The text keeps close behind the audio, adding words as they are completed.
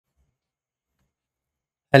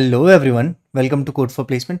Hello everyone, welcome to Code for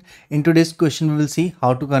Placement. In today's question, we will see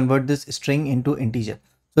how to convert this string into integer.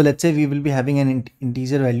 So let's say we will be having an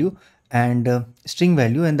integer value and string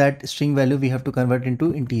value, and that string value we have to convert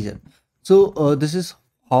into integer. So this is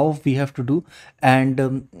how we have to do. And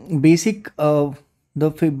the basic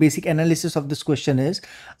analysis of this question is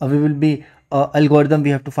we will be algorithm we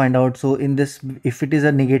have to find out. So in this, if it is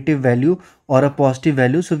a negative value or a positive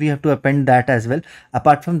value, so we have to append that as well.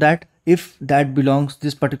 Apart from that, if that belongs,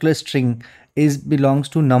 this particular string belongs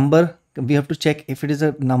to number, we have to check if it is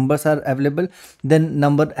a numbers are available, then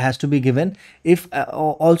number has to be given. If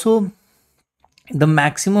also the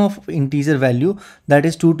maximum of integer value, that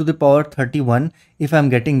is 2 to the power 31, if I'm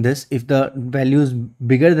getting this, if the value is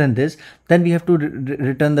bigger than this, then we have to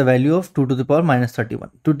return the value of 2 to the power minus 31,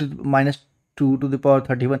 2 to the minus 2 to the power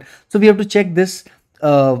 31. So we have to check this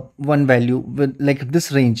one value with like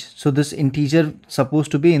this range. So this integer supposed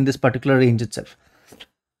to be in this particular range itself.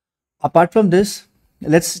 Apart from this,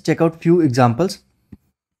 let's check out few examples.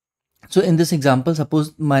 So in this example,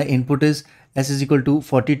 suppose my input is s is equal to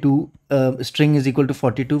 42, string is equal to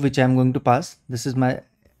 42, which I am going to pass. This is my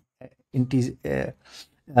integer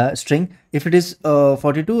string. If it is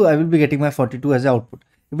 42, I will be getting my 42 as output.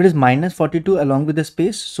 If it is minus 42 along with the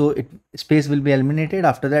space, so space will be eliminated.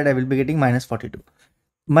 After that, I will be getting minus 42.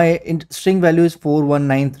 My string value is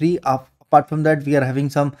 4193. Apart from that, we are having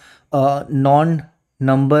some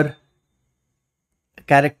non-number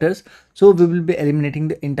characters, so we will be eliminating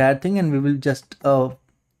the entire thing and we will just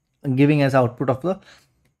giving as output of the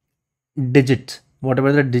digit,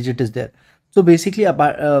 whatever the digit is there. So basically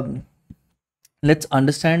let's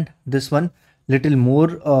understand this one little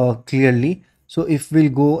more clearly. So if we'll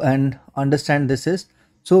go and understand this is,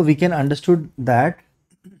 so we can understood that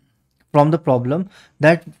from the problem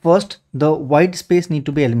that first the white space need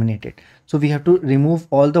to be eliminated. So we have to remove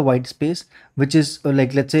all the white space, which is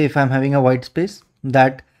like, let's say if I'm having a white space,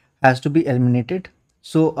 that has to be eliminated.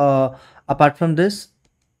 So apart from this,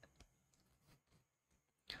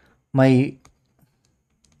 my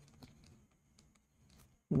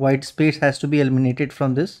white space has to be eliminated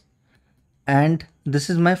from this, and this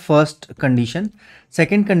is my first condition.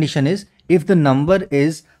 Second condition is if the number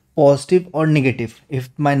is positive or negative. If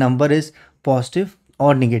my number is positive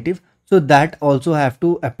or negative, so that also have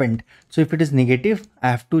to append. So if it is negative, I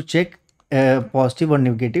have to check positive or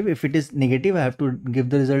negative. If it is negative, I have to give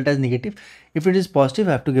the result as negative. If it is positive,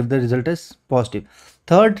 I have to give the result as positive.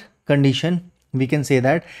 Third condition, we can say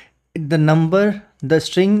that the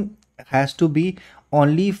string has to be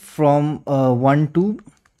only from 1 to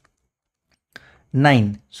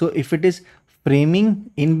 9. So if it is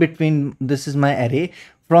framing in between, this is my array.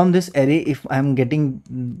 From this array, if I'm getting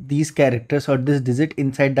these characters or this digit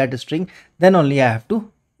inside that string, then only I have to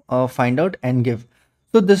find out and give.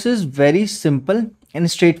 So this is very simple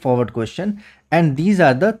and straightforward question, and these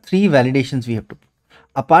are the 3 validations we have to put.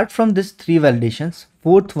 Apart from this 3 validations,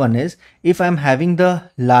 fourth one is if I'm having the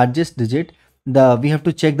largest digit, we have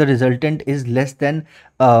to check the resultant is less than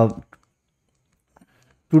 2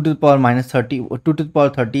 to the power minus 30 or 2 to the power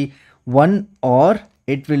 31, or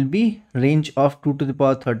it will be range of 2 to the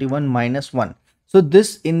power 31 minus 1. So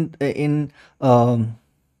this in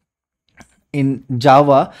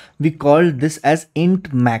Java, we call this as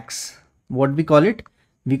int max. What we call it?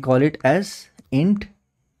 We call it as int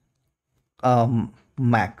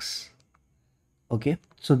max. Okay,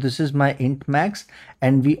 so this is my int max,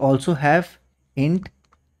 and we also have int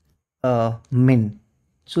min.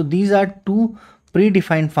 So these are 2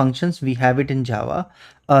 predefined functions. We have it in Java.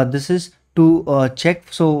 This is to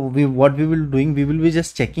check. So what we will doing, we will be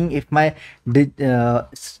just checking if my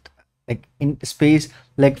like in space,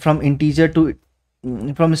 like from integer to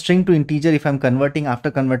from string to integer, if I'm converting,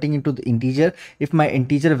 after converting into the integer, if my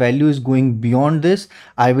integer value is going beyond this,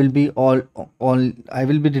 I will be I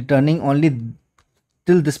will be returning only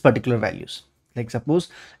till this particular values. Like suppose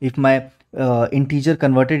if my integer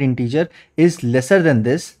converted integer is lesser than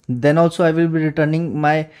this, then also I will be returning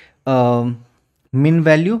my min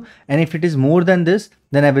value, and if it is more than this,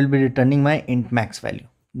 then I will be returning my int max value.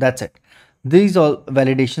 That's it. These all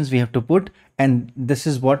validations we have to put, and this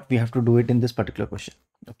is what we have to do it in this particular question.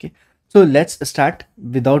 Okay, so let's start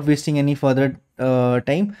without wasting any further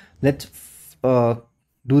time. Let's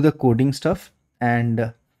do the coding stuff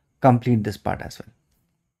and complete this part as well.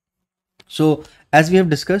 So as we have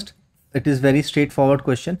discussed, it is very straightforward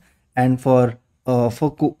question, and for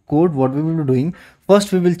code, what we will be doing,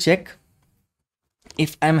 first we will check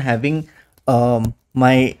if I'm having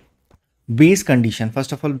my base condition.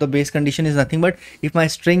 First of all, the base condition is nothing but if my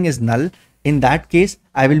string is null, in that case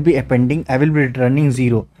I will be returning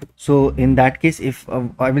 0. So in that case, if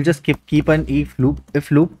I will just keep an if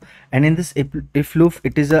loop, and in this if loop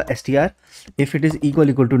it is a str. If it is equal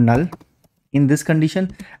to null, in this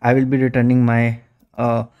condition I will be returning my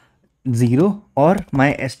 0, or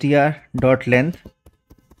my str dot length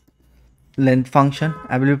function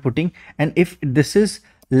I will be putting, and if this is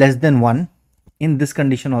less than 1, in this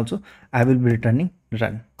condition also I will be returning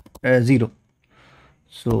 0.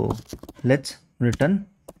 So let's return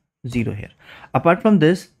 0 here. Apart from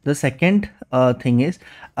this, the second thing is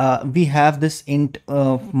we have this int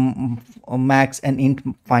max and int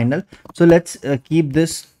final. So let's keep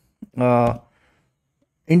this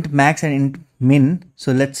int max and int min.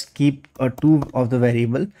 So let's keep two of the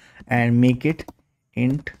variable and make it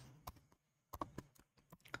int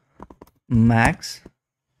max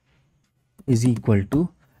is equal to,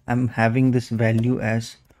 I'm having this value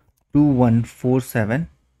as 2147.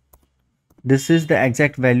 This is the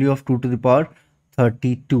exact value of 2 to the power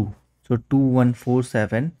 32. So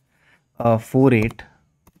 2147 48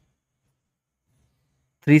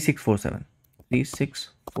 3647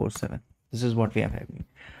 3647. This is what we are having.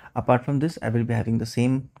 Apart from this, I will be having the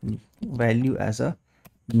same value as a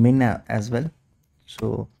min as well,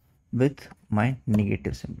 so with my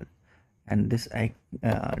negative symbol, and this I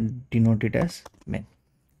denote it as min.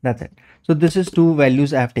 That's it. So this is two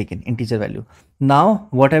values I have taken, integer value. Now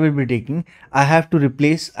what I will be taking, I have to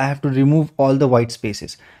remove all the white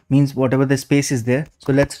spaces, means whatever the space is there.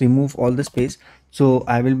 So let's remove all the space. So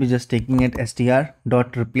I will be just taking it str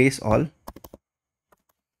dot replace all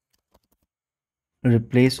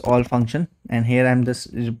function, and here I'm just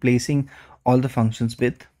replacing all the functions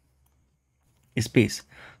with space.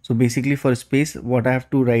 So basically for space, what I have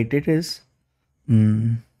to write it is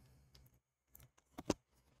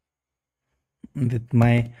with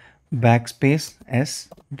my backspace s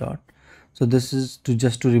dot. So this is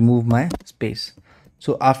to remove my space.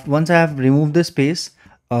 So once I have removed the space,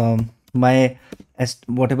 my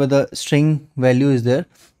whatever the string value is there,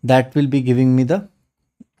 that will be giving me the,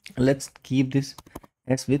 let's keep this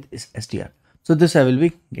s with str. So this I will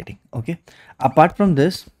be getting. Okay, apart from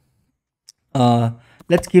this,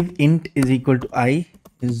 let's give int is equal to I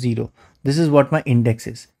is 0. This is what my index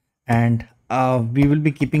is, and we will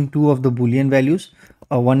be keeping two of the boolean values.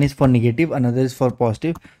 One is for negative, another is for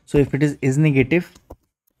positive. So if it is negative,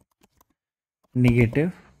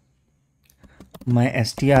 my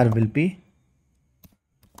str will be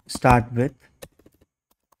start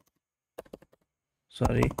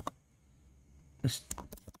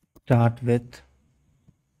with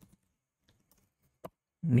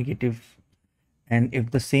negative, and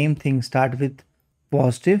if the same thing start with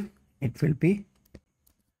positive, it will be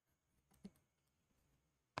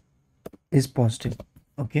is positive.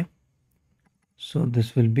 Okay, so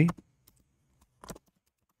this will be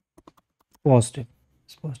positive.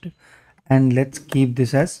 It's positive, and let's keep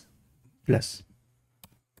this as plus.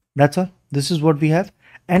 That's all. This is what we have.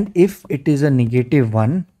 And if it is a negative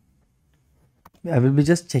one, I will be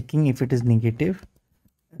just checking if it is negative.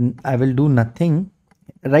 I will do nothing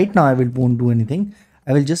right now. Won't do anything.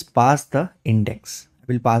 I will just pass the index. I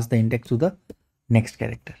will pass the index to the next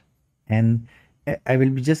character, and I will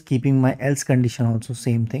be just keeping my else condition also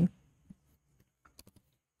same thing.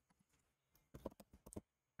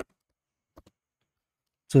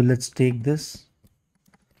 So let's take this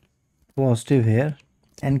positive here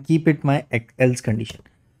and keep it my else condition.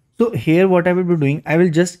 So here what I will be doing, I will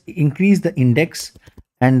just increase the index,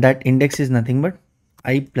 and that index is nothing but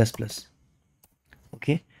I plus plus.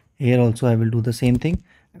 Okay, here also I will do the same thing.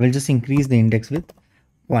 I will just increase the index with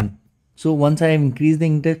 1. So once I have increased the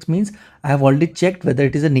index, means I have already checked whether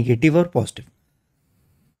it is a negative or positive.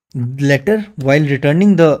 Later, while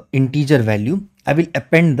returning the integer value, I will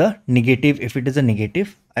append the negative if it is a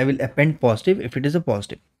negative. I will append positive if it is a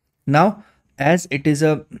positive. Now, as it is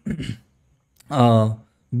a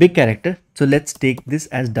big character, so let's take this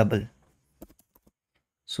as double.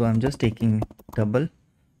 So I'm just taking double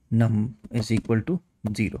num is equal to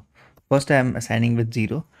 0. First I am assigning with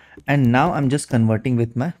 0, and now I'm just converting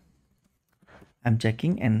with my, I'm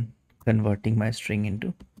checking and converting my string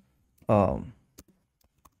into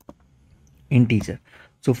integer.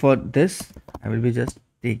 So for this, I will be just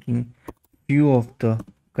taking few of the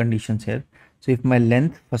conditions here. So if my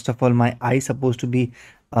length, first of all, my I supposed to be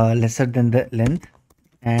lesser than the length,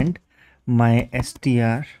 and my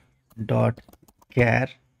str dot char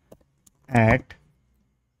at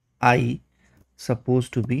I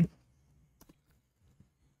supposed to be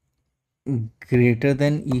greater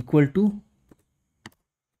than equal to,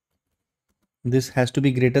 this has to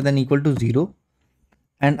be greater than equal to 0,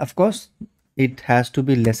 and of course it has to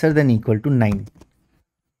be lesser than equal to 9.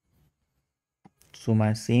 So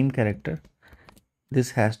my same character,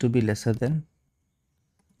 this has to be lesser than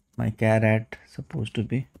my char at supposed to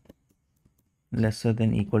be lesser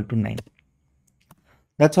than equal to 9.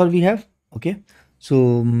 That's all we have. Okay,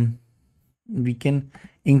 so we can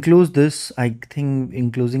enclose this. I think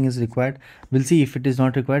enclosing is required. We'll see if it is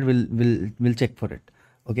not required. We'll check for it.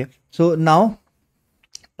 Okay, so now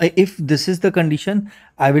if this is the condition,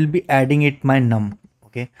 I will be adding it my num.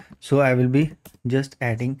 Okay, so I will be just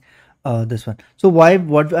adding this one. So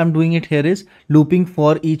what I'm doing it here is looping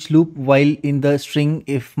for each loop while in the string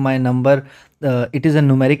if my number it is a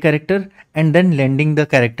numeric character, and then lending the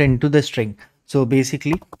character into the string. So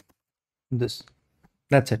basically this,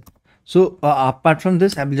 that's it. So apart from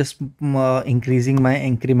this, I'm just incrementing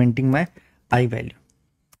my I value.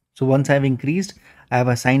 So once I've increased, I have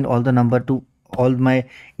assigned all the number to all my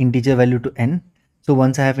integer value to n. So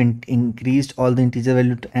once I have increased all the integer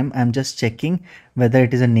value to m, I'm just checking whether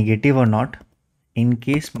it is a negative or not. In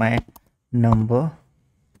case my number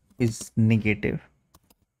is negative,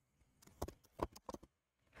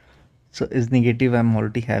 so is negative, I'm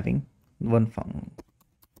already having one function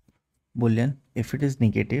boolean. If it is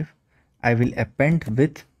negative, I will append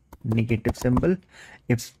with negative symbol.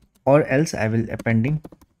 If or else I will appending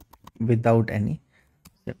without any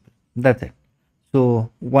symbol. That's it.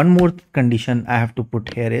 So one more condition I have to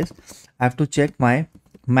put here is I have to check my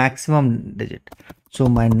maximum digit. So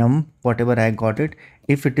my num, whatever I got it,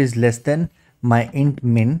 if it is less than my int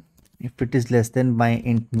min, if it is less than my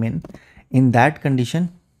int min, in that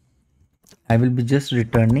condition I will be just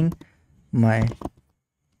returning my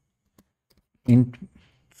int.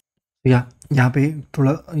 Yeah,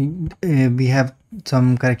 we have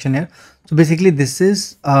some correction here. So basically this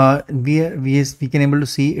is we can able to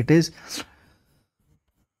see it is,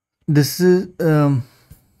 this is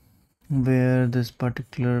where this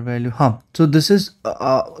particular value, so this is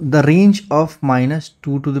the range of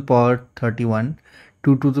 -2 to the power 31,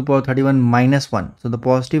 2 to the power 31 minus 1. So the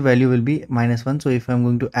positive value will be -1. So if I'm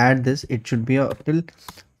going to add this, it should be up till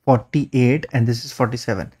 48, and this is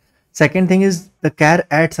 47. Second thing is the char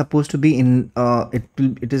at supposed to be in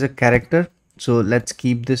it is a character. So let's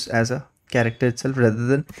keep this as a character itself rather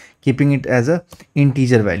than keeping it as a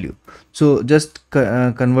integer value. So just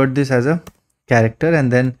convert this as a character,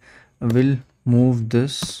 and then we'll move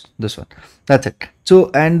this one. That's it. So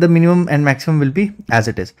and the minimum and maximum will be as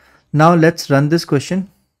it is. Now let's run this question,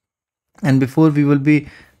 and before we will be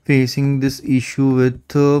facing this issue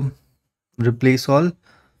with replace all,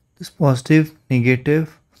 this positive,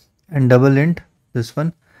 negative, and double int this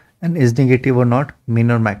one, and is negative or not, min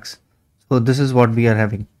or max. So this is what we are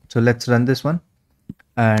having. So let's run this one,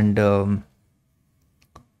 and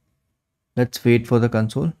let's wait for the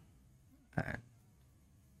console. And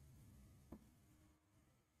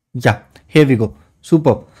yeah, here we go.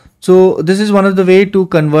 Super. So this is one of the way to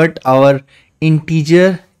convert our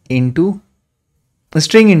integer into a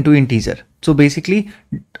string into integer. So basically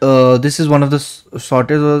this is one of the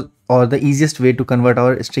shortest or the easiest way to convert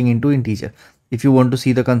our string into integer. If you want to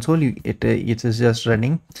see the console, it is just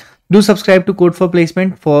running. Do subscribe to Code for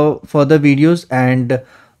Placement for further videos, and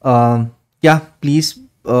yeah, please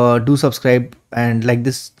do subscribe and like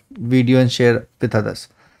this video and share with others,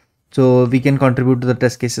 so we can contribute to the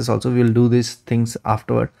test cases also. We will do these things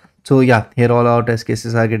afterward. So yeah, here all our test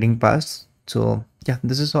cases are getting passed. So yeah,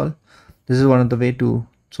 this is all. This is one of the way to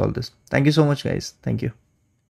solve this. Thank you so much, guys. Thank you.